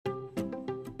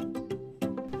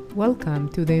Welcome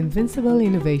to the Invincible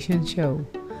Innovation Show,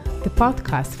 the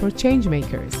podcast for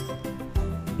changemakers.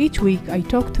 Each week, I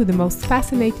talk to the most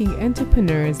fascinating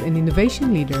entrepreneurs and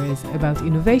innovation leaders about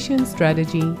innovation,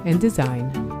 strategy, and design.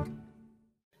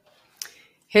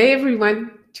 Hey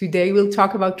everyone! Today we'll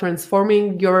talk about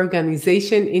transforming your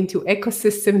organization into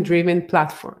ecosystem-driven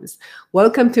platforms.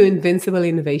 Welcome to Invincible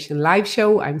Innovation Live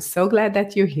Show. I'm so glad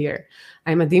that you're here.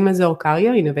 I'm Adima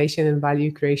Zorkario, Innovation and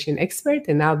Value Creation Expert,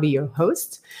 and I'll be your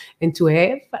host. And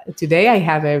today I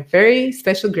have a very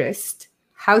special guest,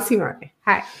 Simone.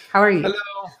 Hi, how are you?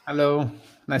 Hello.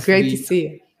 Nice Great to see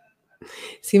you.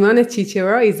 Simone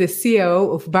Cicero is the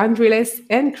CEO of Boundaryless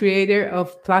and creator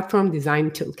of Platform Design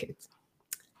Toolkit.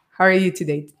 How are you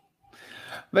today?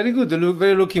 Very good.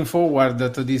 Very looking forward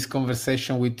to this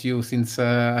conversation with you since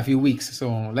a few weeks.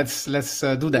 So let's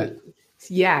do that.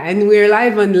 Yeah, and we're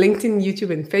live on LinkedIn, YouTube,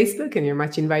 and Facebook, and you're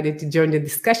much invited to join the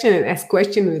discussion and ask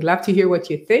questions. We'd love to hear what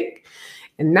you think.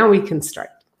 And now we can start.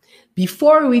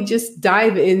 Before we just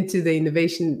dive into the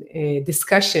innovation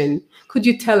discussion, could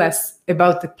you tell us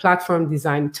about the Platform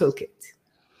Design Toolkit?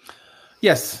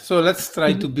 Yes, so let's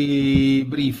try to be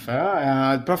brief.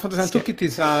 Platform Design Toolkit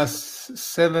is a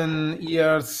 7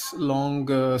 years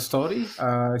long story.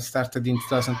 It started in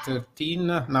 2013,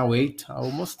 now 8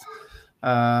 almost,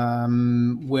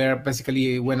 where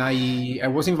basically when I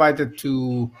was invited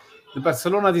to the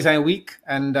Barcelona Design Week,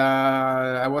 and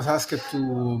I was asked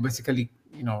to basically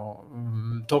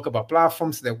talk about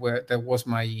platforms. That was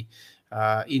my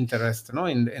interest,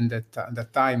 in that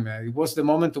time. It was the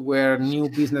moment where new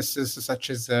businesses such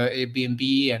as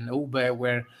Airbnb and Uber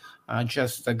were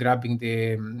just grabbing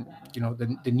the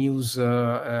news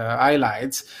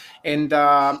highlights, and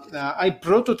I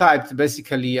prototyped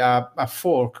basically a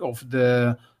fork of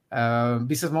the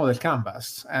business model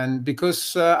canvas. And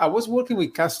because I was working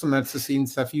with customers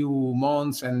since a few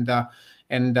months and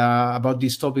about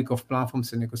this topic of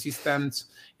platforms and ecosystems.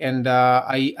 And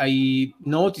I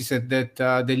noticed that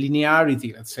the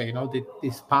linearity, let's say,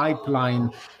 this pipeline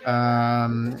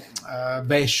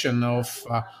version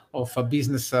of a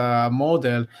business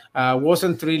model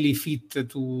wasn't really fit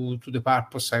to the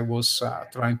purpose I was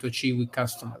trying to achieve with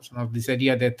customers. This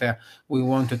idea that we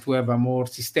wanted to have a more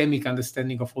systemic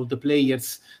understanding of all the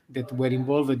players that were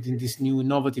involved in these new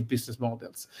innovative business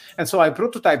models. And so I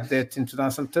prototyped that in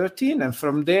 2013, and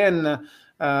from then,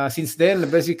 since then,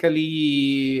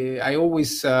 basically, I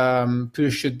always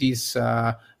pursued this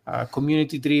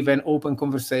community-driven open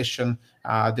conversation.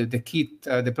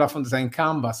 The platform design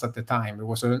canvas at the time, it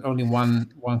was only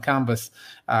one canvas,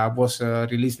 was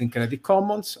released in Creative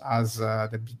Commons as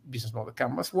the business model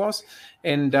canvas was,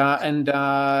 and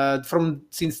from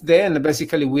since then,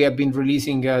 basically, we have been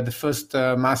releasing the first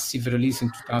massive release in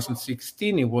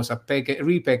 2016. It was a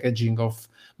repackaging of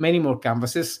many more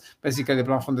canvases. Basically, the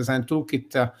Platform Design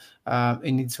Toolkit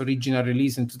in its original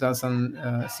release in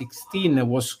 2016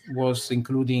 was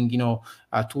including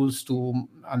tools to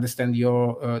understand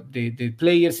the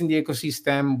players in the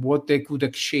ecosystem, what they could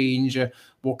exchange,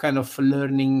 what kind of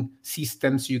learning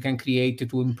systems you can create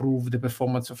to improve the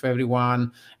performance of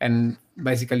everyone, and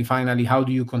basically, finally, how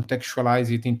do you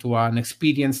contextualize it into an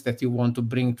experience that you want to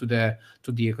bring to the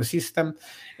ecosystem.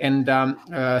 And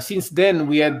since then,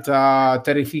 we had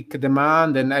terrific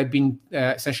demand, and I've been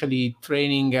essentially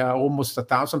training almost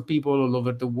 1,000 people all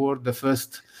over the world. The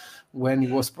first, when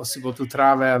it was possible to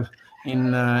travel,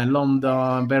 in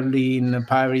London, Berlin,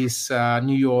 Paris,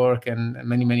 New York, and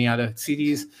many other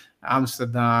cities,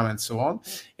 Amsterdam, and so on.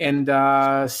 And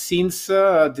since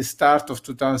the start of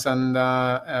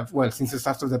since the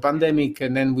start of the pandemic,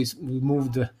 and then we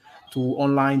moved to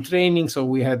online training. So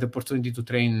we had the opportunity to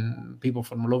train people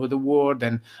from all over the world.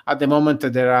 And at the moment,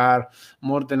 there are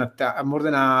more than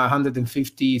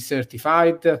 150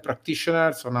 certified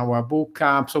practitioners on our boot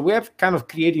camp. So we have kind of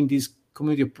creating this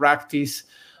community of practice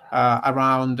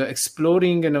around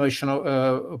exploring innovation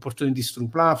opportunities through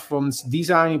platforms,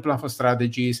 designing platform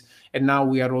strategies, and now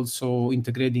we are also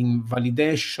integrating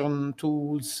validation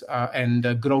tools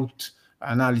and growth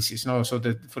analysis. So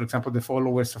that, for example, the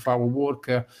followers of our work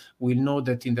will know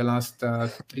that in the last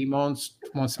 2 months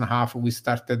and a half, we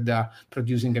started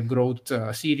producing a growth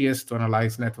series to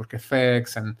analyze network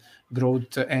effects and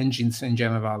growth engines in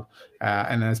general,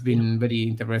 and has been very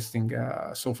interesting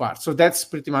so far. So that's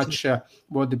pretty much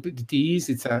what the PDT is.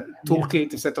 It's a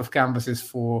toolkit, a set of canvases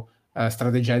for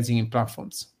strategizing in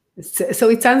platforms. So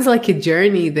it sounds like a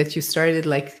journey that you started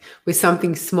like with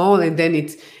something small, and then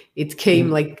it came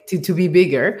like to be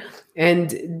bigger.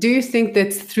 And do you think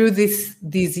that through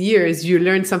these years you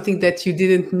learned something that you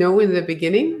didn't know in the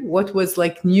beginning? What was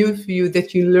like new for you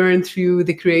that you learned through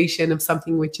the creation of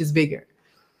something which is bigger?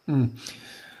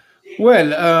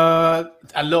 Well,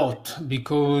 a lot,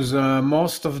 because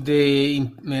most of the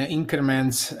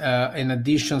increments and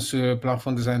additions to the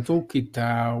Platform Design Toolkit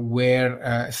were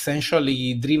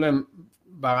essentially driven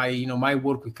by my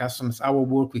work with customers, our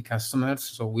work with customers.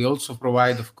 So we also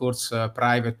provide, of course,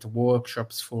 private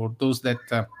workshops for those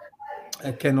that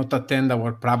cannot attend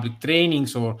our public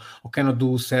trainings or cannot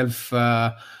do self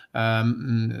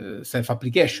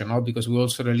application, because we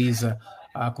also release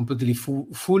completely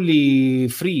fully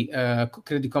free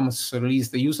Creative Commons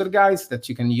released the user guides that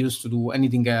you can use to do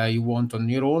anything you want on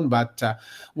your own. But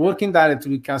working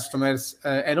directly with customers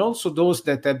and also those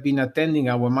that have been attending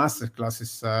our master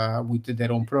classes with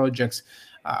their own projects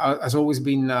has always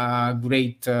been a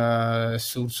great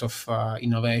source of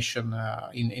innovation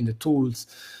in the tools.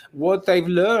 What I've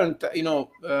learned,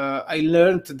 I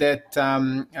learned that,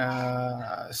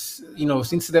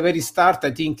 since the very start,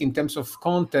 I think in terms of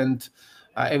content,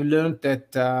 I've learned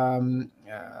that,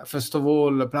 first of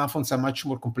all, platforms are much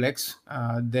more complex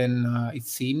than it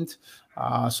seemed.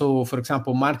 So, for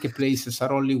example, marketplaces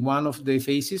are only one of the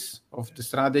phases of the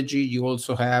strategy. You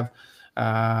also have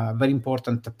very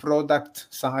important product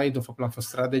side of a platform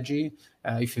strategy.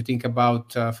 If you think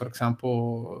about, for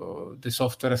example, the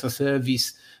software as a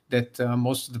service that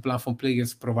most of the platform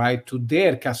players provide to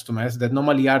their customers that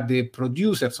normally are the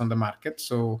producers on the market.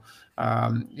 So,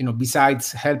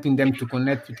 besides helping them to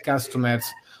connect with customers,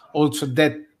 also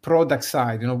that product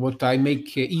side, what I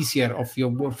make easier of your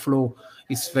workflow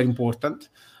is very important.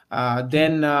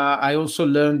 Then I also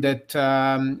learned that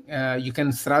you can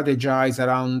strategize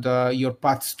around your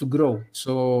paths to grow.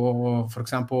 So, for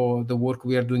example, the work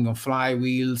we are doing on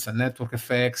flywheels and network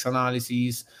effects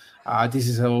analysis, this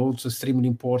is also extremely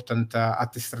important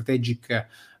at the strategic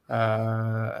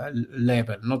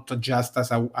level, not just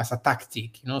as a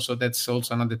tactic. So that's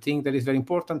also another thing that is very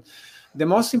important. The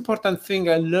most important thing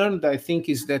I learned, I think,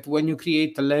 is that when you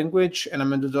create a language and a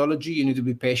methodology, you need to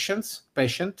be patient.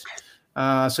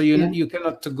 So you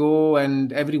cannot go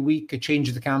and every week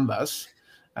change the canvas,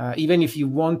 even if you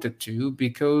wanted to,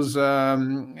 because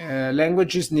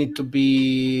languages need to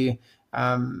be,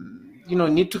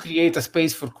 need to create a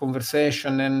space for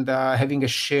conversation and having a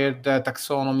shared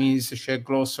taxonomies, shared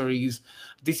glossaries.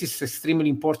 This is extremely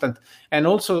important. And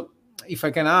also, if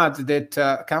I can add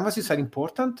that canvases are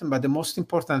important, but the most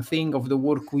important thing of the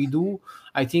work we do,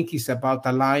 I think, is about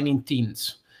aligning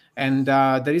teams. And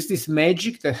there is this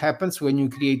magic that happens when you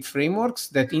create frameworks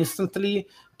that instantly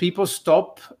people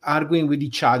stop arguing with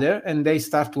each other and they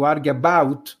start to argue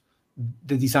about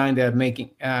the design they're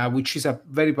making, which is a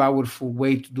very powerful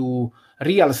way to do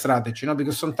real strategy,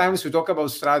 because sometimes we talk about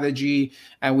strategy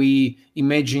and we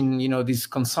imagine, these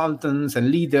consultants and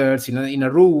leaders in a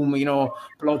room,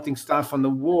 plotting stuff on the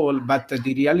wall. But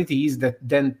the reality is that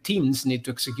then teams need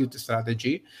to execute the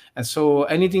strategy. And so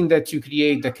anything that you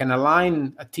create that can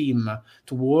align a team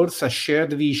towards a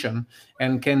shared vision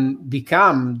and can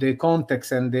become the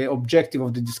context and the objective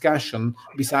of the discussion,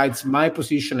 besides my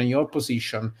position and your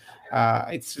position,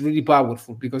 it's really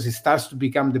powerful, because it starts to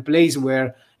become the place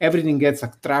where everything gets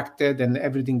attracted and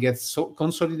everything gets so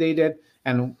consolidated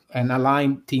and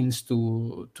align teams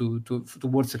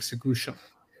towards execution.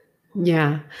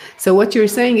 Yeah. So what you're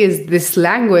saying is this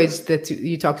language that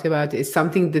you talked about is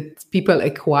something that people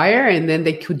acquire, and then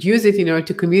they could use it in order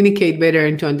to communicate better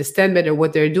and to understand better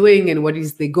what they're doing and what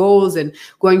is the goals. And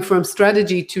going from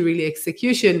strategy to really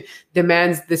execution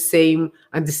demands the same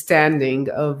understanding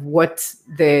of what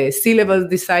the C-level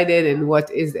decided and what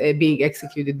is being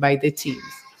executed by the teams.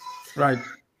 Right.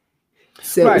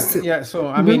 Yeah. So,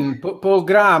 I mean, Paul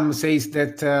Graham says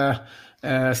that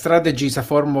strategy is a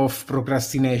form of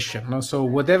procrastination. No? So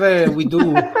whatever we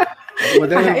do,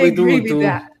 whatever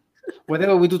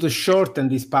we do to shorten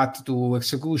this path to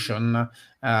execution,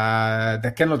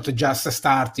 that cannot just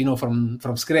start,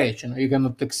 from scratch. You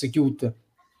cannot execute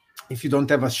if you don't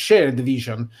have a shared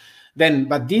vision. Then,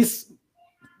 but this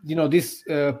this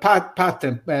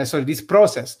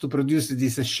process to produce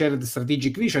this shared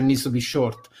strategic vision needs to be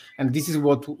short, and this is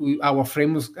what our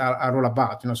frameworks are all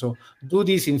about. So do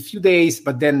this in a few days,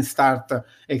 but then start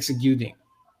executing.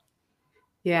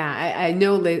 Yeah, I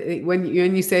know that when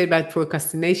you say about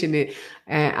procrastination,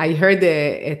 I heard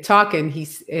a talk, and he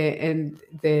said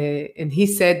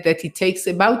that it takes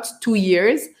about 2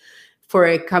 years for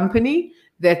a company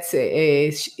that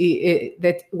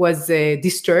was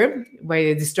disturbed by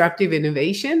a disruptive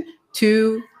innovation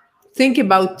to think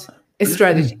about a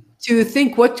strategy, to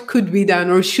think what could be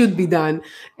done or should be done.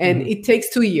 And it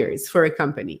takes 2 years for a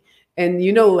company. And,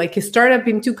 like a startup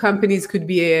in 2 companies could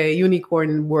be a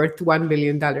unicorn worth $1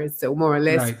 billion. So more or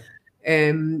less, right.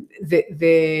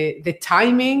 The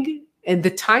timing and the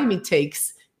time it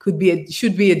takes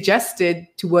should be adjusted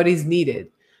to what is needed.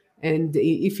 And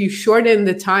if you shorten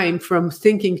the time from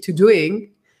thinking to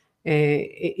doing,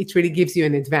 it really gives you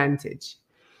an advantage.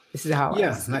 This is how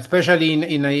I see. Especially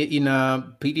in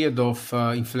a period of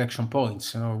inflection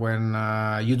points, when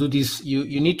you do this,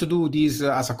 you need to do this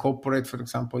as a corporate, for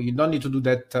example. You don't need to do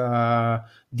that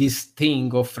this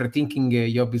thing of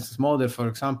rethinking your business model, for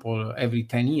example, every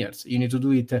 10 years. You need to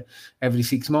do it every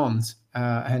 6 months,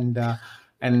 and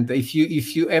if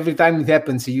you every time it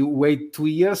happens, you wait 2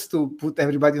 years to put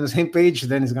everybody on the same page,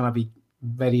 then it's gonna be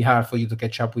very hard for you to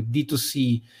catch up with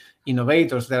D2C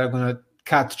innovators that are gonna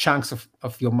cut chunks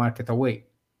of your market away.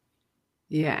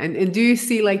 Yeah, and do you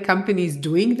see like companies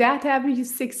doing that every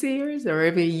 6 years or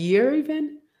every year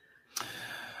even?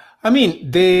 I mean,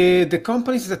 the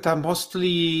companies that are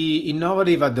mostly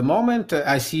innovative at the moment,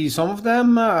 I see some of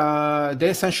them, they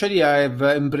essentially have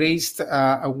embraced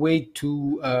a way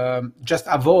to just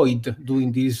avoid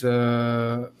doing this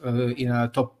in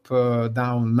a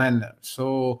top-down manner.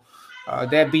 So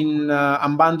they have been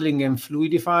unbundling and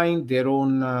fluidifying their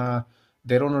own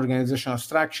organizational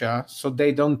structure, so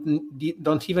they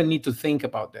don't even need to think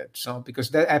about that. So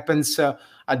because that happens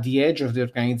at the edge of the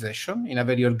organization in a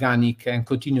very organic and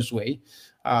continuous way.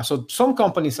 So some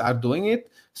companies are doing it.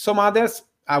 Some others,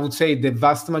 I would say, the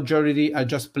vast majority are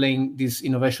just playing this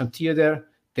innovation theater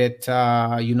that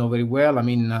you know very well. I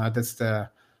mean, that's the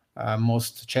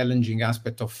most challenging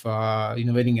aspect of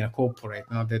innovating in a corporate.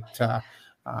 The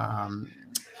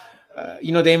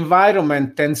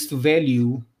environment tends to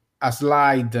value a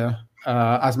slide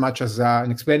as much as an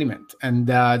experiment, and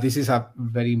this is a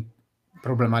very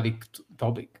problematic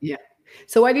topic. Yeah.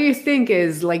 So what do you think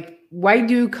is like, why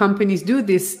do companies do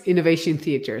this innovation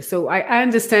theater? So I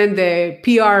understand the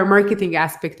PR marketing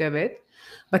aspect of it,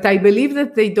 but I believe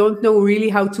that they don't know really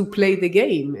how to play the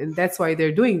game, and that's why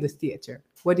they're doing this theater.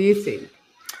 What do you think?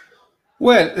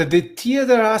 Well, the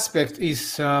theater aspect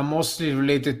is mostly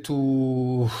related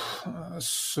to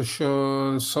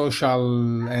social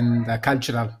and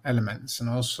cultural elements.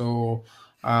 So,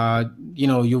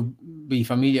 you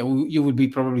will be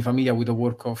probably familiar with the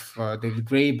work of David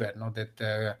Graeber,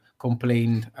 that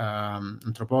complained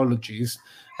anthropologist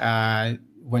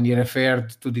when he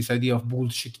referred to this idea of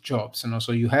bullshit jobs.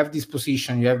 So you have this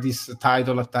position, you have this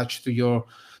title attached to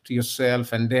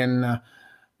yourself, and then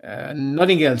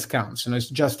nothing else counts. It's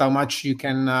just how much you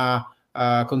can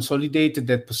consolidate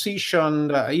that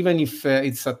position, even if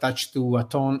it's attached to a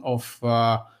ton of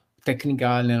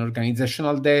technical and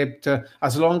organizational debt.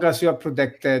 As long as you are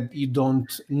protected, you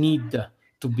don't need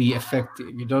to be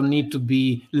effective. You don't need to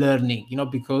be learning,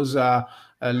 because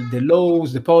the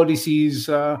laws, the policies,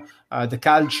 the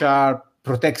culture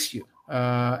protects you.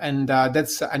 And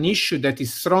that's an issue that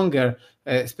is stronger,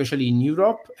 especially in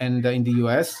Europe and in the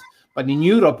US. But in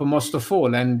Europe, most of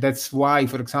all, and that's why,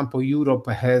 for example, Europe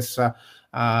has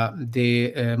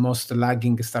the most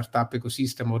lagging startup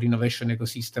ecosystem or innovation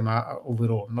ecosystem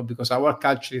overall, because our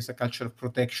culture is a culture of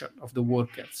protection of the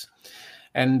workers.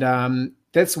 And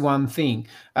that's one thing.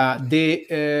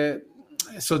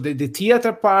 So the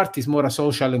theater part is more a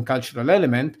social and cultural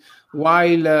element,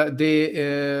 while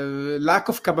the lack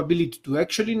of capability to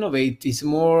actually innovate is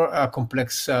more a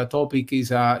complex topic,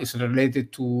 is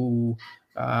related to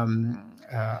I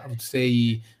would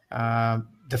say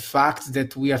the fact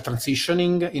that we are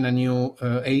transitioning in a new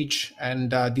age,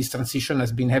 and this transition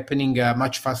has been happening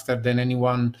much faster than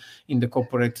anyone in the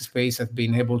corporate space has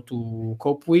been able to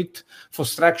cope with, for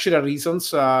structural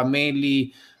reasons,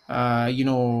 mainly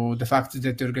the fact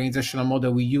that the organizational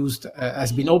model we used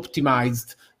has been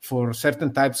optimized for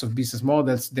certain types of business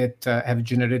models that have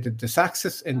generated the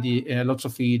success and the lots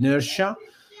of inertia.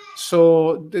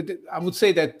 So I would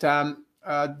say that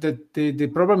the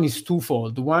problem is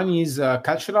twofold. One is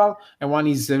cultural, and one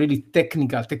is really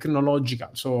technological.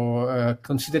 So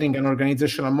considering an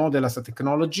organizational model as a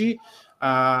technology,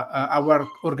 our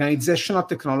organizational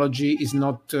technology is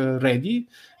not ready.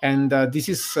 And this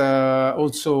is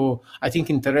also, I think,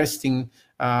 interesting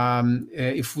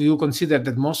if you consider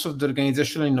that most of the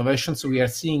organizational innovations we are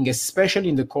seeing, especially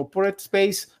in the corporate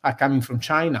space, are coming from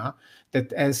China,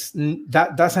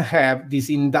 that doesn't have this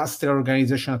industrial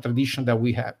organizational tradition that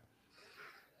we have.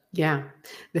 Yeah,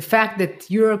 the fact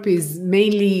that Europe is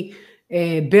mainly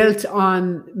built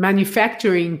on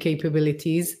manufacturing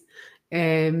capabilities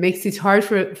makes it hard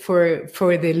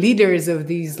for the leaders of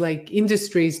these like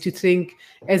industries to think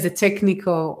as a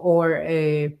technical or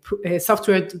a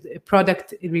software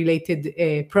product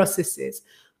related processes,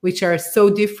 which are so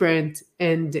different,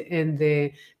 and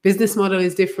the business model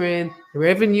is different, the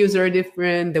revenues are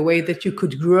different, the way that you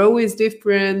could grow is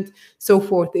different, so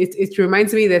forth. It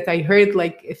reminds me that I heard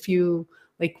like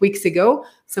like weeks ago,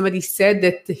 somebody said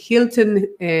that the Hilton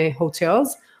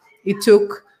hotels, it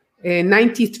took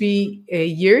 93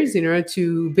 years in order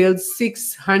to build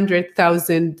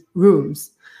 600,000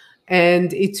 rooms.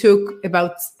 And it took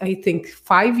about, I think,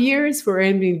 5 years for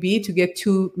Airbnb to get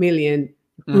 2 million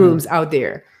rooms out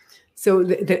there. So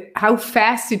how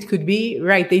fast it could be,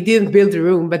 right? They didn't build a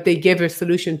room, but they gave a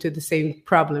solution to the same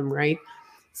problem, right?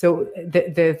 So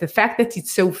the fact that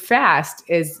it's so fast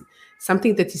is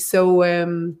something that is so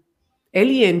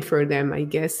alien for them, I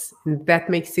guess. And that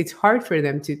makes it hard for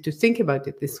them to think about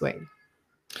it this way.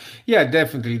 Yeah,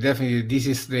 definitely. This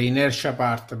is the inertia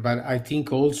part, but I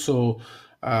think also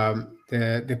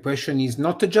the question is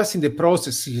not just in the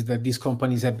processes that these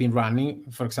companies have been running,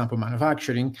 for example,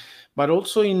 manufacturing, but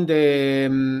also in the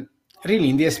really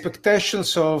in the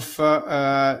expectations of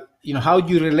how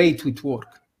you relate with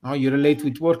work. How you relate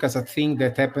with work as a thing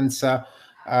that happens, at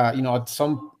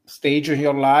some stage in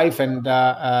your life, and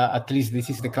at least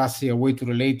this is the classic way to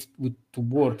relate to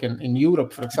work in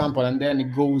Europe, for example, and then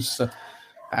it goes.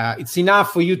 It's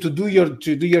enough for you to do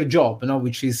your job,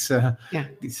 which is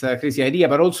this crazy idea.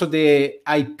 But also the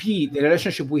IP, the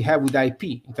relationship we have with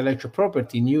IP, intellectual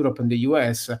property in Europe and the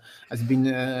US, has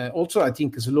been also, I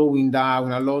think, slowing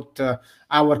down a lot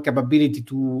our capability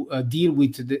to deal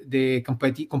with the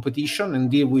competition and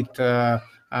deal with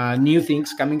new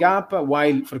things coming up.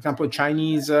 While, for example,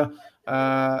 Chinese, the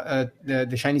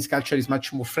Chinese culture is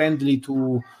much more friendly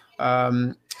to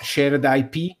share the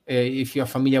IP. If you are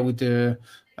familiar with the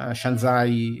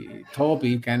Shanzhai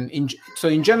topic, and so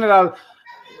in general,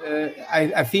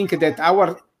 I think that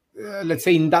our let's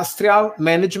say industrial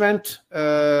management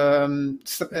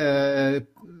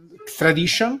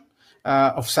tradition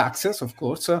of success, of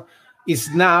course, is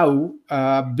now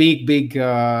a big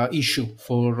issue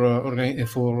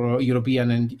for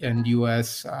European and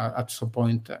US at some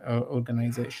point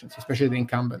organizations, especially the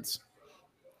incumbents.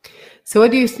 So what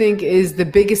do you think is the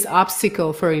biggest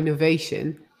obstacle for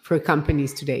innovation for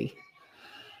companies today?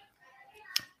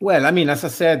 Well, I mean, as I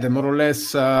said, more or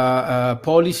less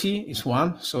policy is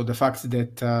one. So the fact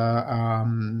that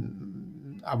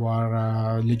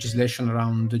our legislation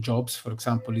around the jobs, for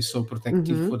example, is so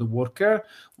protective for the worker.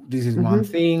 This is one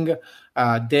thing.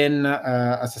 Then,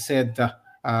 as I said,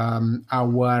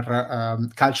 our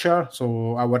culture,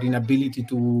 so our inability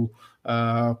to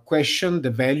question the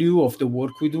value of the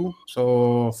work we do.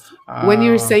 So when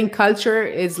you're saying culture,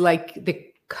 is like the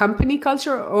company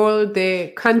culture or the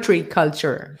country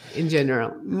culture in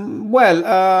general? Well,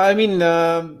 I mean,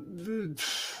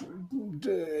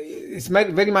 it's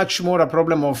very much more a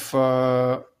problem of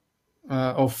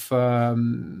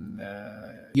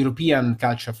European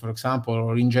culture, for example,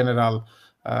 or in general.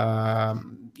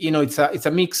 It's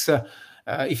a mix.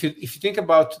 If you think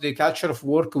about the culture of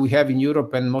work we have in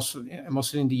Europe and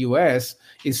mostly in the US,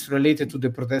 it's related to the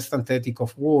Protestant ethic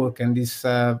of work, and is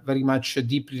very much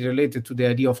deeply related to the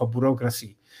idea of a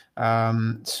bureaucracy.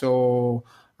 So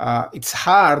it's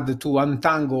hard to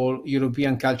untangle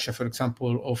European culture, for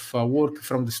example, of work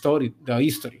from the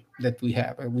history that we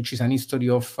have, which is an history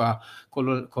of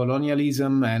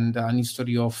colonialism and an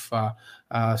history of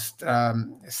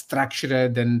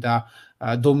structured and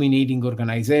dominating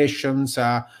organizations.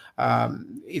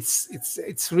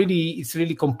 It's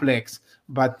really complex.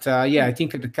 But I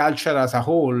think the culture as a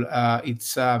whole,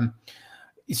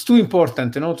 it's too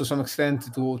important, to some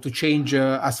extent, to change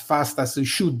as fast as it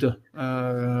should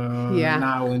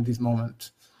now in this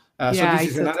moment. So this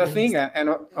is another thing. And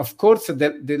of course,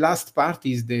 the last part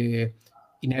is the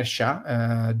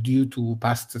inertia due to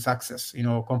past success.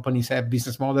 Companies have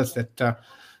business models that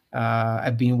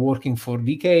have been working for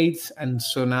decades, and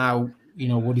so now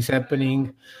what is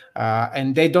happening,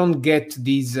 and they don't get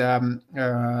these the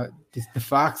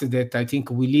fact that I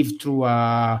think we live through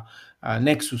a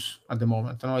nexus at the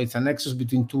moment. It's a nexus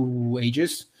between two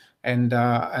ages, and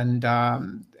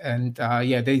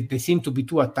they seem to be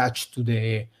too attached to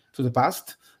the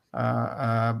past,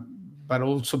 but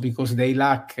also because they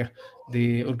lack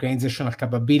the organizational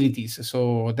capabilities.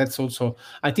 So that's also,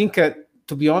 I think,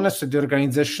 to be honest, the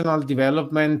organizational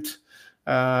development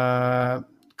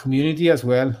community as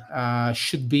well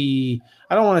should be,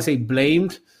 I don't want to say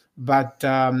blamed, but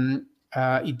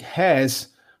it has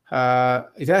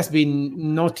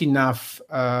been not enough,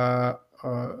 I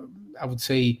would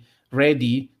say,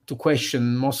 ready to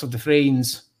question most of the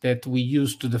frames that we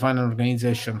use to define an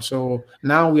organization. So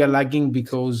now we are lagging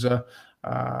because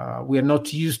we are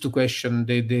not used to question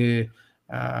the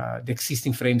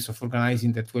existing frames of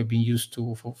organizing that we've been used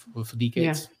to for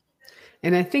decades. Yeah.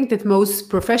 And I think that most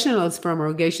professionals from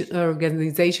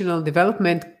organizational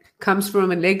development comes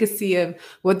from a legacy of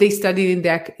what they studied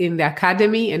in the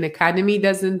academy, and academy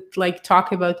doesn't like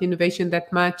talk about innovation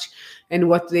that much, and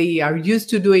what they are used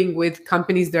to doing with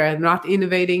companies that are not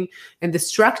innovating, and the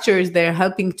structures they're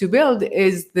helping to build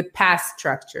is the past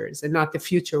structures and not the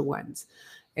future ones.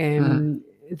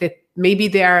 That maybe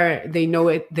they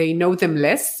know them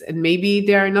less, and maybe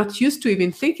they are not used to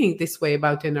even thinking this way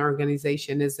about an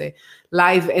organization as a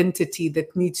live entity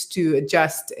that needs to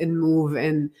adjust and move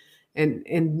and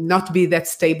not be that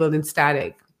stable and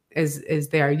static as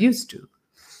they are used to.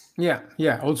 Yeah.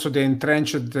 Also the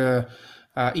entrenched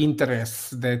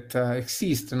interests that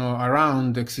exist,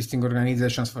 around existing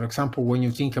organizations. For example, when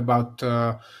you think about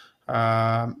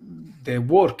the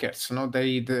workers,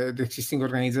 the existing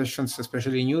organizations,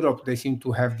 especially in Europe, they seem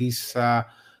to have this very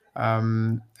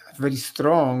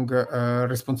strong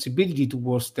responsibility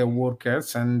towards their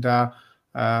workers, and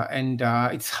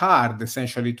it's hard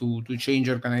essentially to change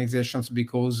organizations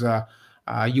because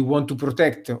you want to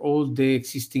protect all the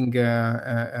existing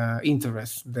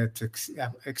interests that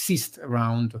exist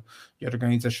around your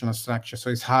organizational structure. So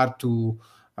it's hard to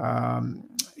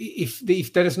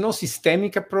if there is no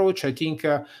systemic approach. I think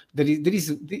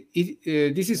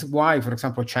this is why, for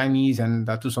example, Chinese and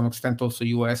to some extent also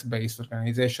US-based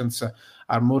organizations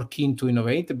are more keen to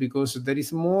innovate, because there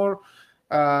is more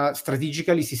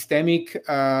strategically systemic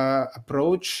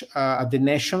approach at the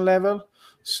nation level.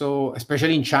 So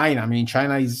especially in China,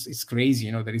 China is crazy.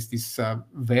 There is this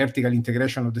vertical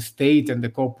integration of the state and the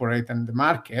corporate and the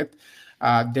market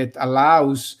that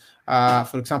allows,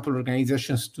 for example,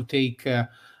 organizations to take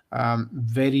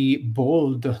very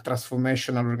bold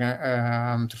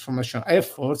transformational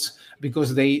efforts,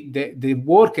 because the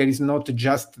worker is not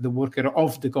just the worker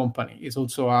of the company, it's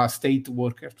also a state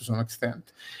worker to some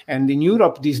extent. And in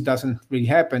Europe, this doesn't really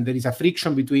happen. There is a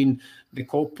friction between the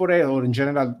corporate, or in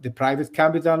general the private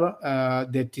capital,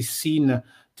 that is seen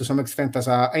to some extent as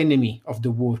an enemy of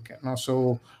the worker.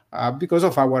 So because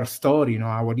of our story,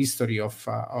 our history of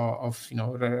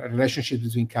relationships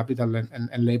between capital and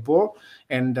labor,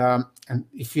 and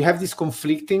if you have this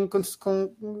conflicting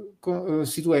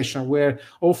situation where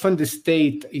often the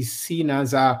state is seen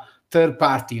as a third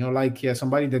party, like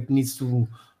somebody that needs to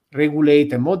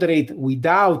regulate and moderate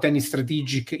without any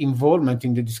strategic involvement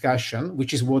in the discussion,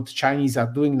 which is what Chinese are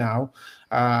doing now,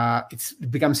 it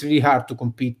becomes really hard to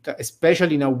compete,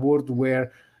 especially in a world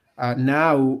where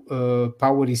now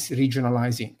power is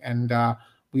regionalizing, and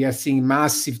we are seeing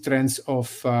massive trends of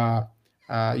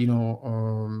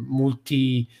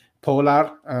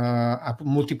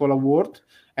multipolar world.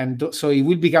 And so it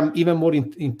will become even more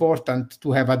important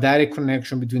to have a direct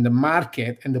connection between the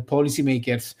market and the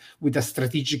policymakers with a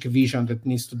strategic vision that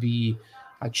needs to be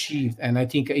achieved. And I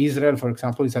think Israel, for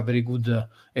example, is a very good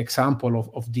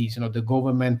example of this. The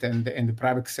government and the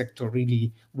private sector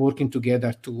really working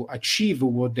together to achieve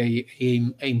what they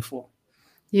aim for.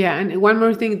 Yeah, and one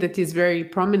more thing that is very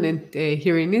prominent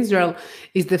here in Israel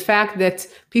is the fact that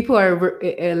people are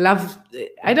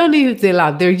I don't know if they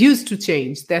love, they're used to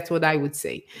change. That's what I would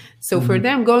say. So for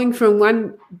them, going from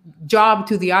one job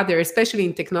to the other, especially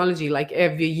in technology, like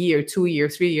every year, 2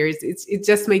 years, 3 years, it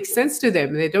just makes sense to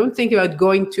them. They don't think about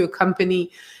going to a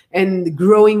company and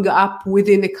growing up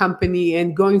within a company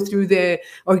and going through the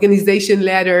organization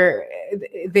ladder.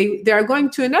 They are going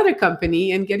to another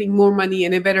company and getting more money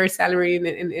and a better salary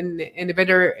and a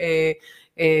better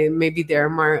maybe there are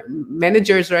more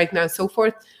managers right now and so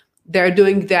forth. They're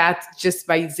doing that just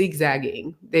by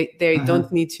zigzagging. They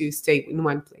don't need to stay in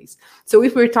one place. So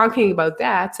if we're talking about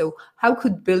that, so how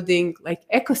could building like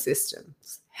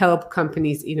ecosystems help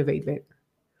companies innovate better?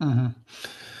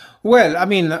 Well,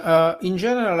 in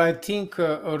general, I think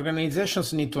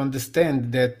organizations need to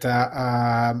understand that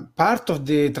part of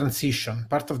the transition,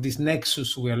 part of this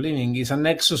nexus we are living, is a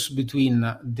nexus between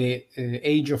the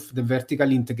age of the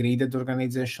vertically integrated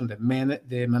organization, the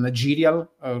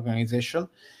managerial organization,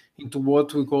 into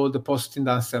what we call the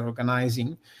post-industrial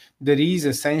organizing. There is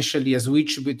essentially a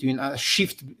switch between a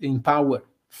shift in power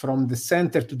from the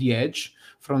center to the edge,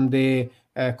 from the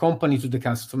company to the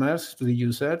customers, to the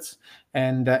users,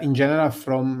 and in general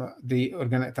from the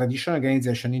traditional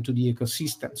organization into the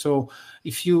ecosystem. So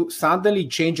if you suddenly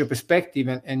change your perspective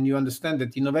and you understand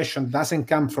that innovation doesn't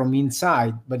come from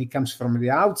inside, but it comes from the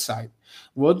outside,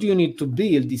 what you need to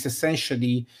build is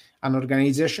essentially an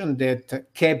organization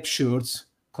that captures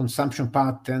consumption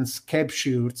patterns,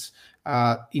 captures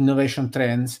innovation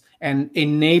trends, and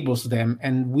enables them,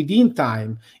 and within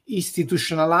time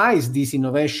institutionalize these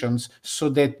innovations so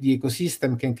that the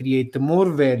ecosystem can create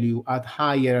more value at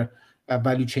higher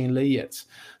value chain layers.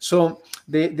 So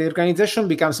the organization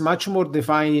becomes much more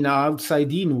defined in an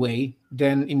outside-in way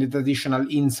than in the traditional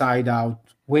inside-out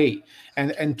way.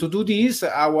 And to do this,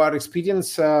 our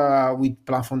experience with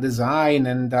platform design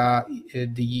and the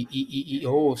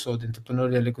EEO, so the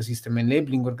Entrepreneurial Ecosystem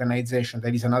Enabling Organization,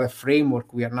 that is another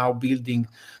framework we are now building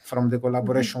from the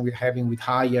collaboration we're having with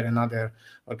Hire and other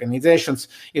organizations.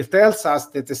 It tells us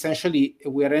that essentially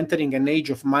we are entering an age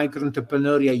of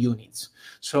micro-entrepreneurial units.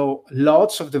 So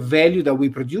lots of the value that we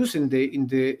produce in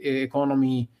the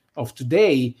economy of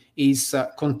today is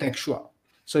contextual.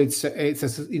 So it's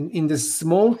in the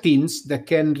small teams that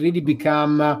can really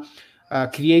become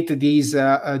create these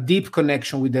deep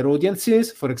connection with their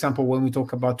audiences. For example, when we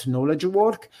talk about knowledge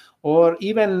work, or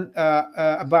even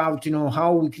about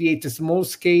how we create a small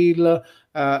scale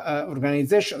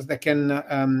organizations that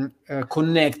can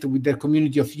connect with their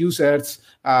community of users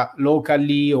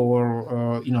locally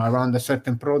or around a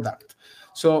certain product.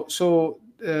 So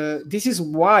this is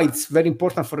why it's very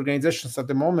important for organizations at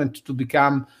the moment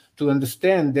to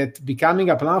understand that becoming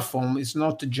a platform is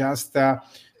not just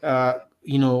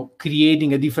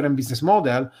creating a different business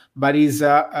model, but is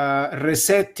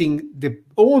resetting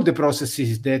all the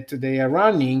processes that they are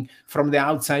running from the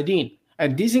outside in.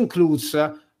 And this includes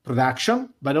production,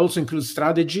 but also includes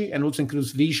strategy, and also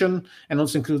includes vision, and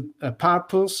also includes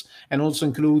purpose, and also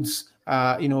includes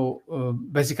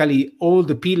basically all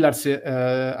the pillars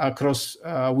across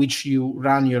which you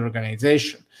run your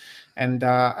organization. And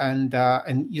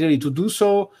really to do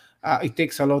so, it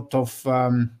takes a lot of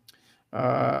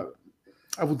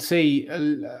I would say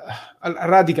a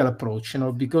radical approach,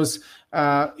 because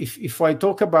if I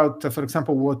talk about, for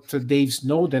example, what Dave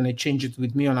Snowden changed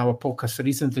with me on our podcast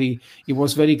recently, it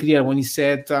was very clear when he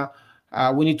said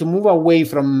we need to move away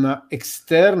from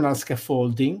external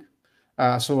scaffolding,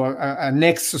 so an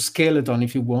exoskeleton,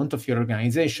 if you want, of your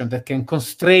organization that can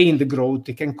constrain the growth,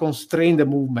 it can constrain the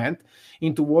movement,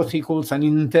 into what he calls an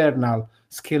internal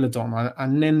skeleton,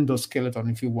 an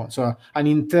endoskeleton, if you want, so an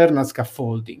internal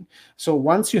scaffolding. So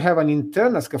once you have an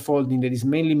internal scaffolding that is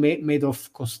mainly made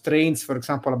of constraints, for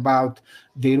example, about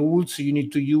the rules you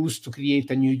need to use to create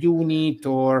a new unit,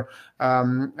 or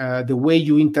the way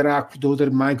you interact with other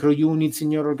micro units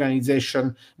in your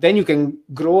organization, then you can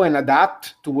grow and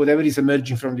adapt to whatever is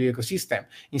emerging from the ecosystem.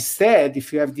 Instead,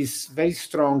 if you have this very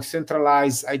strong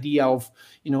centralized idea of,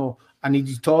 an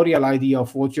editorial idea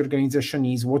of what your organization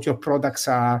is, what your products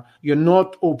are, you're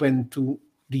not open to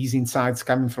these insights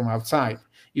coming from outside.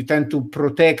 You tend to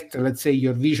protect, let's say,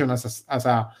 your vision as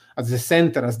the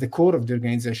center, as the core of the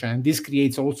organization, and this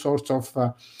creates all sorts of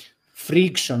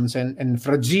frictions and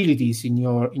fragilities in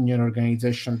your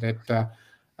organization that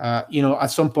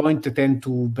at some point tend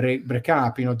to break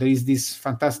up. There is this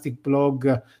fantastic blog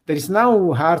that is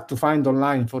now hard to find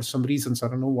online for some reasons, I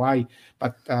don't know why,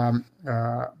 but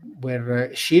where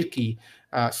Shirky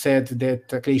said that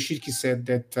Clay Shirky said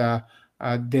that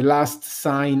the last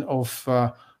sign of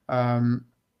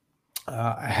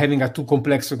having a too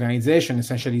complex organization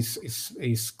essentially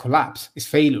is collapse, is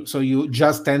failure. So you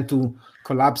just tend to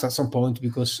collapse at some point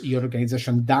because your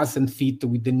organization doesn't fit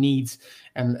with the needs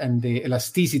and the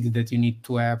elasticity that you need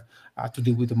to have to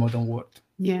deal with the modern world.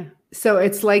 Yeah. So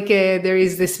it's like there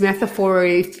is this metaphor.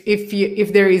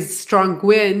 If there is strong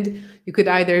wind, you could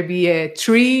either be a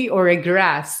tree or a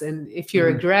grass. And if you're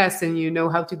a grass and you know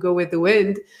how to go with the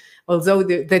wind, although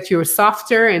that you're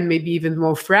softer and maybe even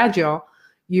more fragile,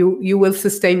 you will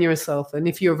sustain yourself. And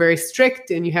if you're very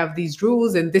strict and you have these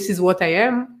rules and this is what I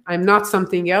am, I'm not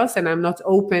something else, and I'm not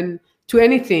open to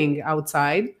anything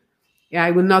outside, I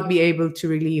will not be able to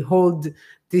really hold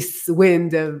this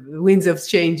winds of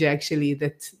change actually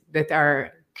that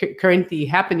are currently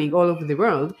happening all over the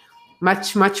world,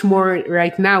 much more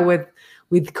right now with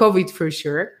COVID for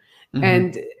sure.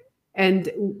 And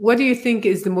what do you think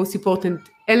is the most important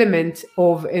element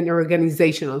of an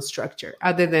organizational structure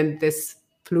other than this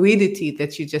fluidity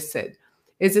that you just said?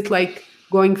 Is it like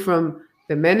going from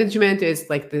the management? Is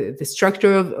like the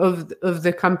structure of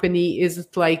the company? Is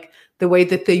it like the way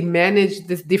that they manage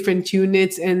the different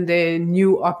units and the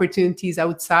new opportunities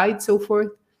outside, so forth?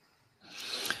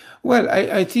 Well,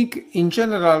 I think in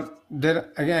general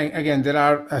there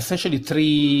are essentially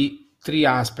three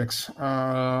aspects.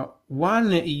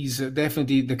 One is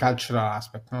definitely the cultural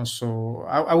aspect. So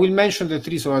I will mention the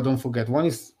three so I don't forget. One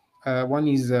is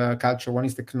culture, one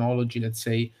is technology, let's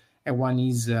say, and one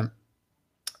is the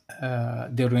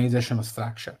organizational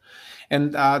structure.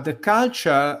 And the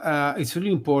culture is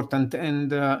really important,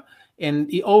 and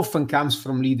it often comes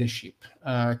from leadership.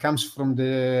 Comes from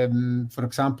for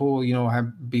example,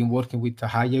 I've been working with the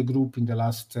Hire Group in the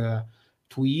last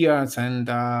 2 years, and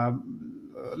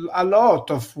a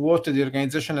lot of what the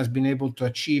organization has been able to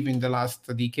achieve in the last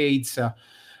decades,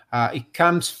 it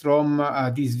comes from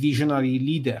this visionary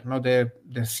leader,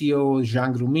 the CEO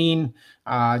Jean Grumin,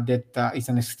 that is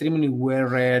an extremely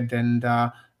well-read and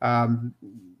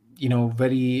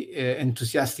very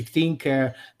enthusiastic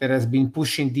thinker that has been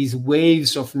pushing these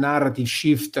waves of narrative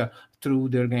shift through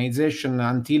the organization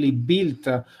until he built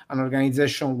an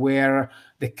organization where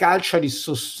the culture is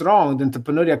so strong, the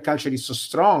entrepreneurial culture is so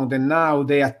strong that now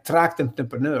they attract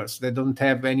entrepreneurs. They don't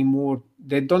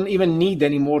even need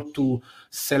anymore to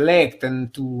select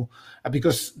and to,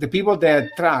 because the people they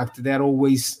attract, they're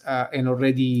always and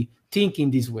already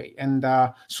thinking this way. And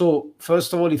so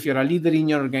first of all, if you're a leader in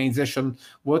your organization,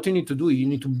 what you need to do, you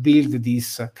need to build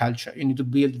this culture. You need to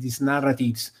build these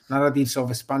narratives of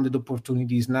expanded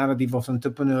opportunities, narrative of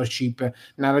entrepreneurship,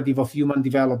 narrative of human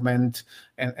development,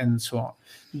 and so on.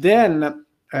 Then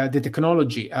the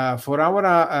technology, in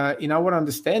our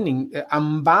understanding,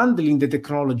 unbundling the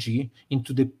technology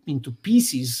into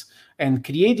pieces and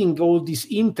creating all these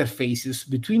interfaces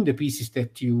between the pieces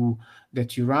that you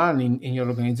run in your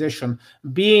organization,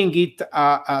 being it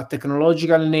a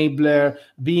technological enabler,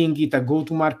 being it a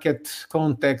go-to-market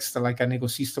context like an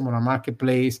ecosystem or a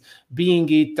marketplace, being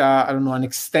it an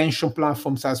extension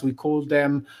platforms as we call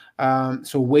them,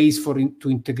 so ways to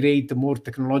integrate more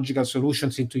technological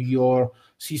solutions into your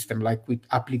system, like with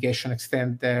application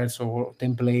extenders or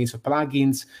templates or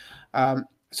plugins.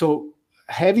 So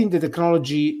having the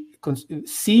technology,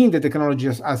 seeing the technology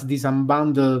as this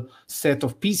unbundled set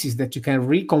of pieces that you can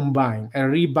recombine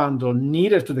and rebundle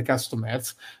nearer to the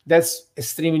customers, that's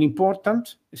extremely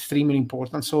important.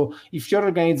 So if your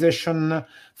organization,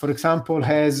 for example,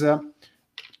 has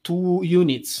two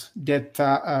units that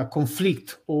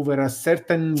conflict over a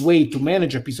certain way to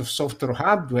manage a piece of software or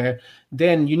hardware,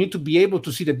 then you need to be able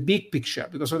to see the big picture,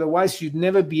 because otherwise you'd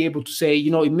never be able to say,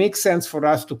 it makes sense for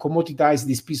us to commoditize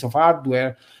this piece of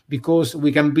hardware because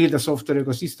we can build a software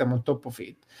ecosystem on top of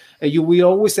it. We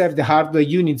always have the hardware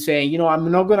unit saying,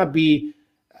 I'm not going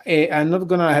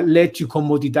to let you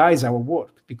commoditize our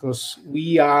work because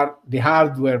we are the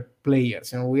hardware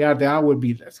players, we are the hardware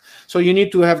builders. So you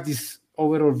need to have this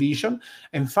overall vision.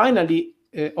 And finally,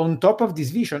 on top of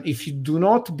this vision, if you do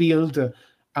not build,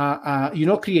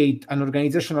 create an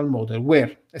organizational model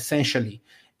where essentially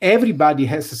everybody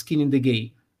has a skin in the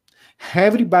game,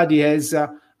 everybody has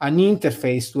an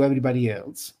interface to everybody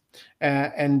else,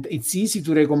 and it's easy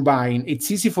to recombine. It's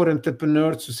easy for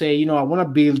entrepreneurs to say, I want to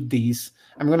build this.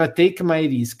 I'm going to take my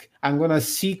risk. I'm going to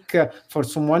seek for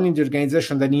someone in the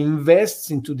organization that invests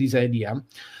into this idea.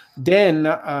 Then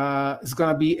it's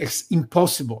going to be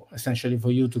impossible, essentially,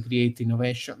 for you to create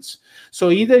innovations.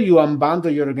 So either you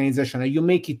unbundle your organization and you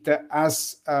make it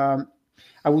as, I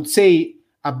would say,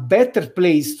 a better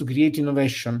place to create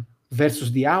innovation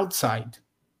versus the outside,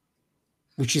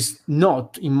 which is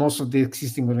not in most of the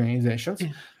existing organizations,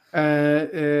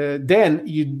 then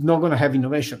you're not going to have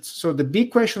innovations. So the big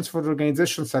questions for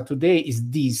organizations today is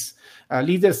this.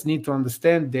 Leaders need to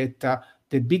understand that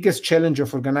the biggest challenge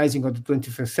of organizing of the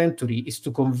 21st century is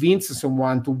to convince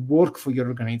someone to work for your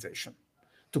organization,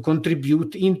 to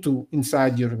contribute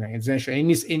inside your organization. And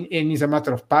it's a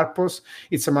matter of purpose,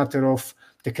 it's a matter of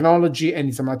technology, and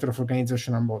it's a matter of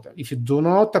organizational model. If you do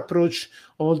not approach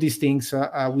all these things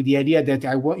with the idea that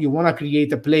you want to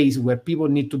create a place where people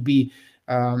need to be,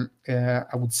 I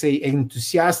would say,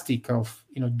 enthusiastic of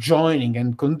joining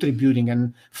and contributing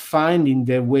and finding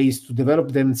their ways to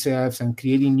develop themselves and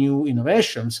creating new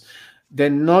innovations,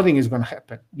 then nothing is going to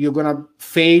happen. You're going to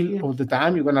fail all the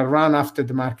time. You're going to run after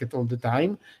the market all the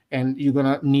time, and you're going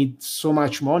to need so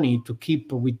much money to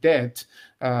keep with that.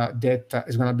 That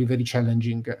is going to be very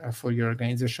challenging for your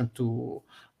organization to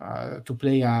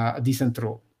play a decent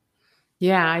role.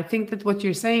 Yeah, I think that what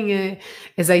you're saying,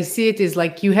 as I see it, is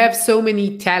like you have so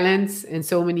many talents and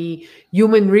so many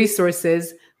human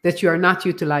resources that you are not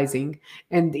utilizing.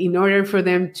 And in order for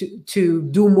them to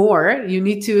do more, you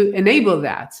need to enable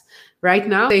that. Right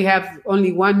now, they have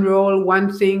only one role,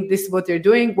 one thing. This is what they're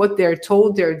doing, what they're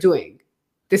told they're doing.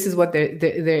 This is what their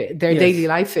daily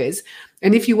life is.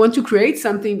 And if you want to create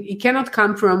something, it cannot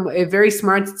come from a very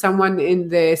smart someone in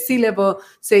the C-level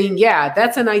saying, yeah,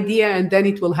 that's an idea, and then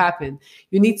it will happen.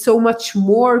 You need so much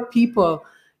more people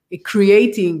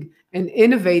creating and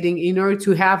innovating in order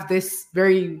to have this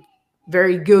very,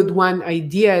 very good one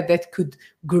idea that could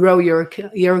grow your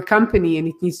company. And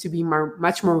it needs to be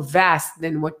much more vast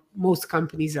than what most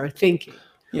companies are thinking.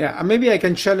 Yeah, maybe I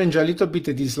can challenge a little bit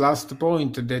this last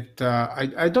point that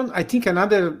I think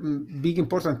another big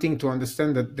important thing to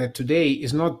understand that today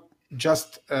is not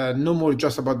just no more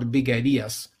just about the big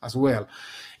ideas as well,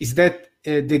 is that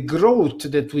the growth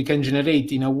that we can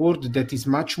generate in a world that is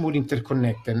much more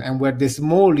interconnected and where the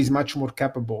small is much more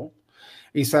capable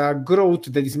is a growth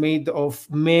that is made of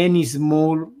many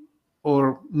small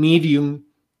or medium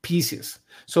pieces.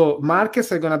 So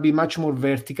markets are going to be much more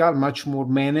vertical, much more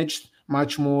managed,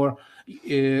 much more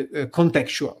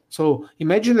contextual. So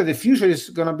imagine that the future is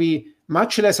going to be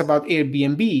much less about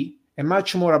Airbnb and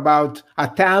much more about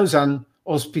 1,000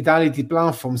 hospitality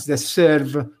platforms that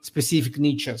serve specific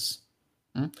niches.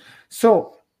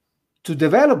 So to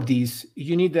develop this,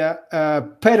 you need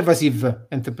a pervasive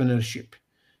entrepreneurship.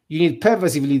 You need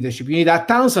pervasive leadership. You need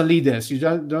 1,000 leaders. You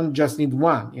don't just need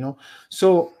one,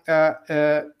 So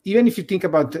even if you think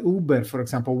about Uber, for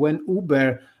example, when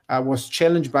Uber was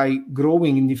challenged by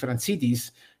growing in different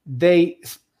cities, they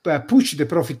pushed the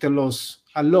profit and loss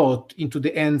a lot into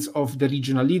the hands of the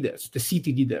regional leaders, the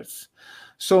city leaders.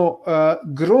 So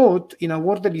growth in a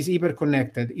world that is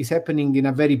hyper-connected is happening in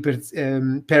a very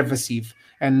pervasive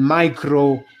and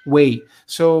micro way.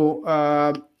 So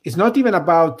it's not even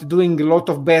about doing a lot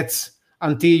of bets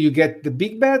until you get the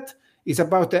big bet. It's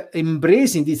about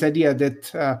embracing this idea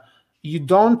that you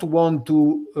don't want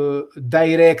to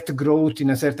direct growth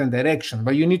in a certain direction,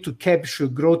 but you need to capture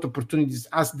growth opportunities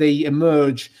as they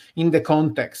emerge in the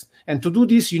context. And to do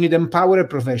this, you need empowered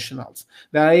professionals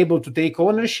that are able to take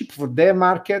ownership for their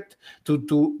market,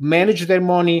 to manage their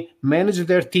money, manage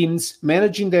their teams,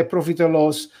 managing their profit or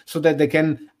loss, so that they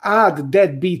can add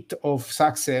that bit of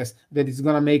success that is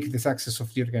going to make the success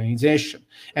of the organization.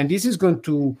 And this is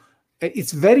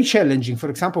it's very challenging. For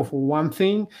example, for one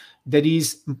thing, that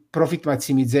is profit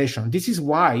maximization. This is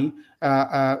why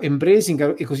embracing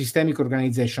an ecosystemic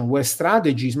organization where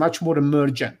strategy is much more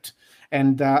emergent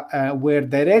and where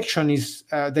direction is,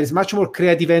 there is much more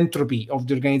creative entropy of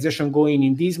the organization going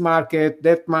in this market,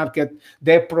 that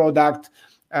product.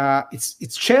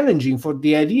 It's challenging for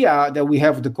the idea that we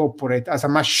have the corporate as a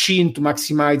machine to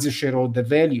maximize the shareholder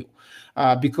value.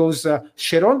 Because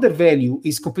shareholder value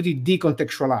is completely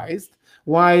decontextualized,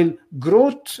 while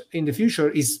growth in the future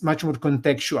is much more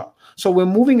contextual. So we're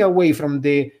moving away from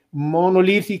the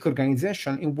monolithic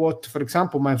organization in what, for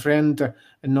example, my friend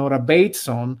Nora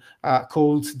Bateson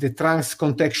calls the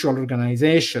transcontextual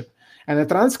organization. And a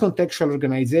transcontextual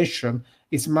organization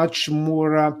is much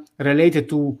more related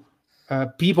to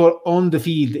people on the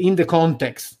field, in the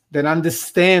context, that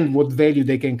understand what value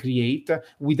they can create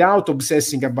without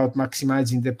obsessing about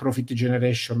maximizing the profit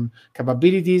generation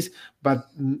capabilities, but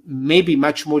maybe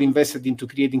much more invested into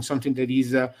creating something that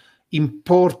is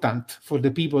important for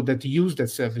the people that use that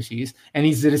services and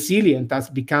is resilient as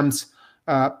becomes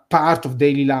part of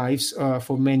daily lives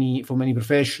for many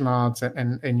professionals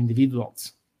and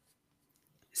individuals.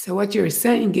 So what you're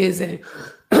saying is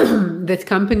that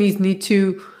companies need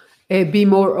to be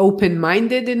more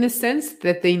open-minded, in a sense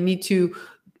that they need to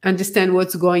understand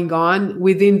what's going on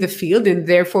within the field, and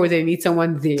therefore they need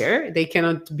someone there. They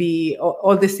cannot be,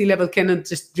 all the C-level cannot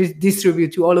just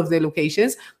distribute to all of the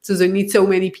locations. So they need so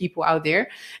many people out there.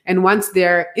 And once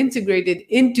they're integrated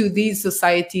into these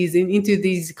societies and into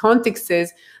these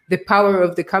contexts, the power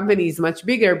of the company is much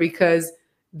bigger because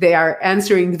they are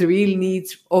answering the real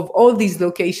needs of all these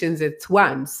locations at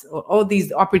once, all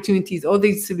these opportunities, all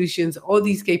these solutions, all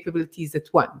these capabilities at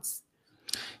once.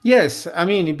 Yes, I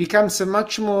mean, it becomes a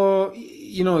much more,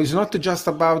 it's not just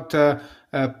about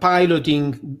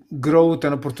piloting growth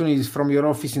and opportunities from your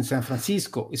office in San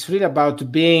Francisco. It's really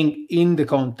about being in the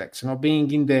context,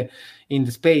 being in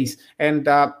the space. And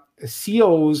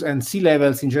CEOs and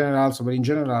C-levels in general, so in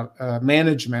general,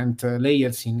 management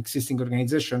layers in existing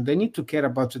organizations, they need to care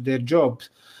about their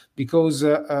jobs, because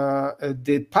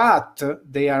the path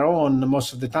they are on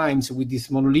most of the times with this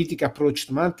monolithic approach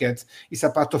to markets is a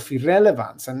path of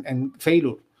irrelevance and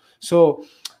failure. So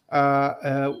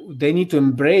they need to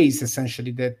embrace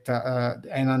essentially that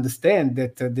and understand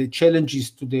that the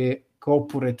challenges to the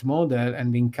corporate model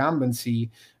and the incumbency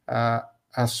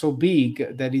are so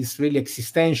big that it's really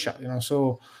existential.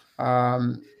 So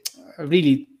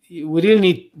really, we really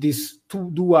need this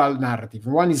dual narrative.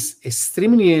 One is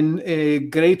extremely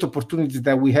great opportunities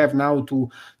that we have now to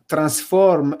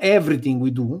transform everything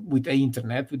we do with the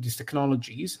internet, with these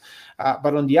technologies.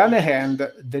 But on the other hand,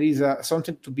 there is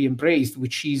something to be embraced,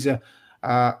 which is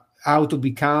how to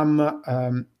become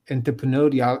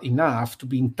entrepreneurial enough to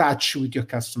be in touch with your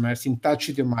customers, in touch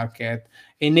with your market,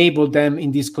 enable them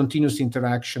in this continuous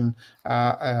interaction,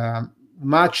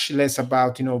 much less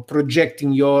about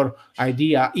projecting your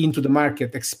idea into the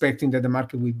market, expecting that the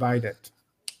market will buy that.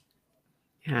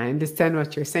 Yeah, I understand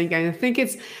what you're saying. And I think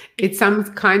it's some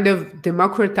kind of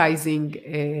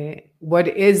democratizing what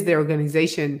is the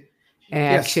organization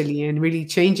actually, and really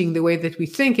changing the way that we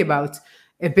think about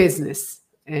a business.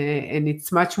 And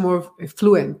it's much more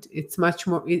fluent. It's much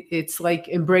more, it's like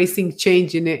embracing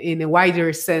change in a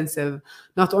wider sense of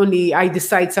not only I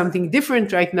decide something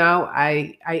different right now,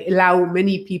 I allow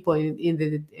many people in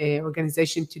the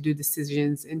organization to do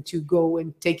decisions and to go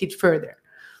and take it further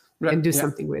and do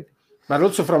something with it. But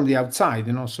also from the outside,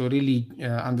 so really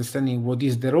understanding what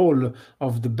is the role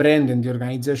of the brand and the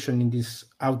organization in this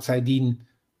outside-in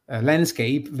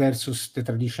landscape versus the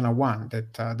traditional one.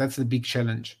 That's the big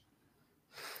challenge.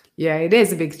 Yeah, it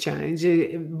is a big challenge.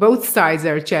 Both sides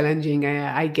are challenging,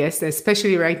 I guess,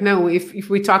 especially right now. If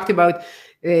we talked about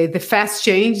the fast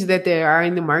change that there are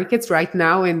in the markets right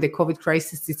now in the COVID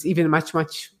crisis, it's even much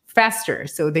faster.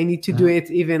 So they need to do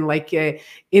it even like in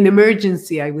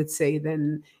emergency, I would say,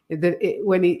 than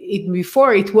when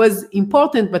before it was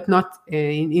important, but not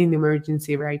in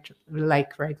emergency, right?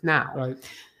 Like right now. Right.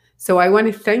 So I want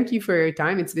to thank you for your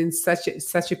time. It's been such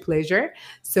a pleasure.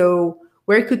 So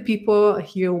where could people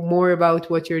hear more about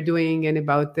what you're doing and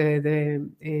about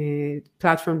the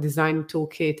platform design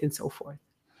toolkit and so forth?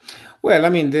 Well, I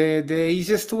mean, the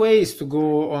easiest way is to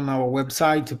go on our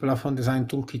website,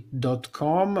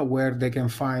 platformdesigntoolkit.com, where they can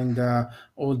find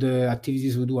all the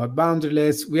activities we do at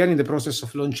Boundaryless. We are in the process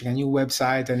of launching a new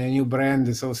website and a new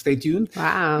brand, so stay tuned.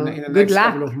 Wow, in the next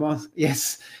couple of months.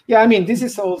 Yes. Yeah, I mean, this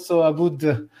is also a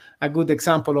good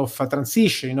example of a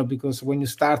transition, because when you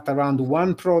start around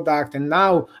one product, and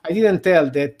now I didn't tell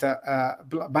that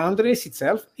Boundaryless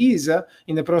itself is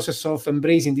in the process of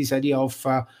embracing this idea of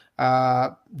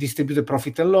distributed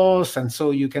profit and loss, and so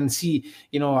you can see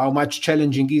how much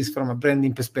challenging is from a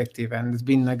branding perspective, and it's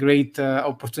been a great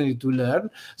opportunity to learn.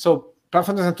 So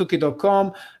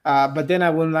platformdesigntoolkit.com, but then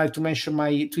I would like to mention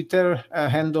my Twitter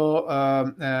handle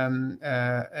at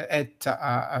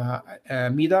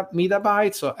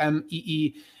Meetabyte, so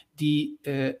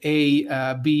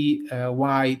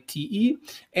MEEDABYTE,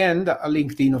 and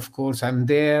LinkedIn, of course. I'm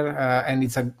there, and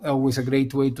it's always a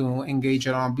great way to engage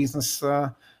around business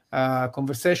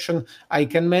conversation. I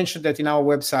can mention that in our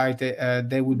website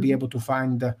they will be able to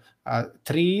find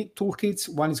 3 toolkits.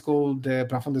 One is called the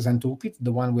Platform Design Toolkit,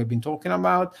 the one we've been talking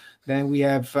about. Then we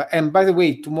have, and by the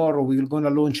way, tomorrow we're going to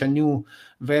launch a new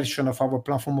version of our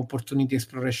Platform Opportunity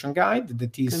Exploration Guide.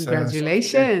 That is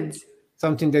congratulations.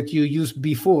 Something that you used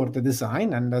before the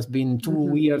design, and has been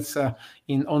 2 years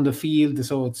on the field,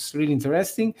 so it's really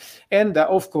interesting. And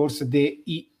of course, the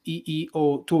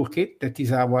EEO toolkit, that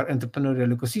is our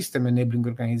entrepreneurial ecosystem enabling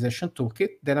organization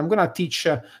toolkit, that I'm going to teach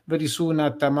very soon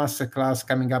at a masterclass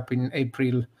coming up in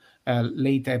April,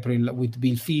 late April, with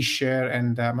Bill Fisher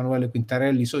and Manuele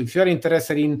Quintarelli. So if you're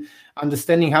interested in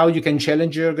understanding how you can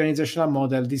challenge your organizational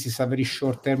model, this is a very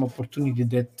short-term opportunity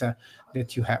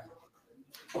that you have.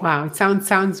 Wow, it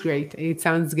sounds great. It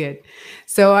sounds good.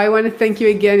 So I want to thank you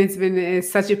again. It's been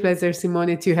such a pleasure,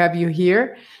 Simone, to have you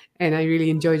here. And I really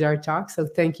enjoyed our talk. So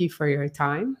thank you for your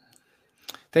time.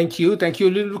 Thank you.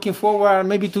 Looking forward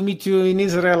maybe to meet you in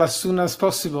Israel as soon as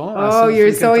possible. Oh,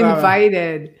 you're so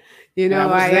invited. I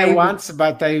was there once,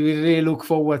 but I really look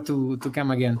forward to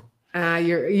come again.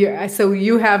 So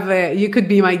you could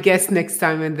be my guest next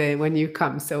time when you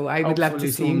come. So I would love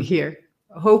to see you here.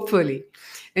 Hopefully.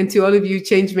 And to all of you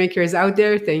change makers out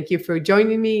there, thank you for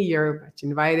joining me. You're much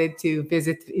invited to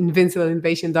visit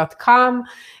invincibleinnovation.com,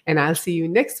 and I'll see you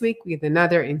next week with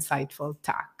another insightful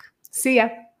talk. See ya.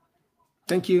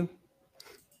 Thank you.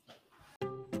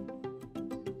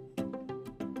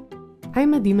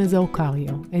 I'm Adima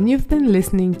Zorkario, and you've been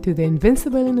listening to the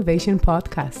Invincible Innovation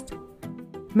Podcast.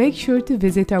 Make sure to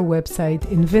visit our website,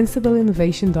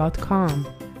 invincibleinnovation.com,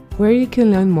 where you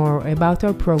can learn more about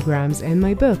our programs and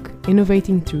my book,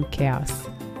 Innovating Through Chaos.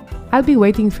 I'll be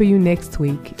waiting for you next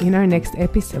week in our next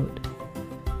episode.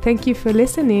 Thank you for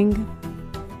listening.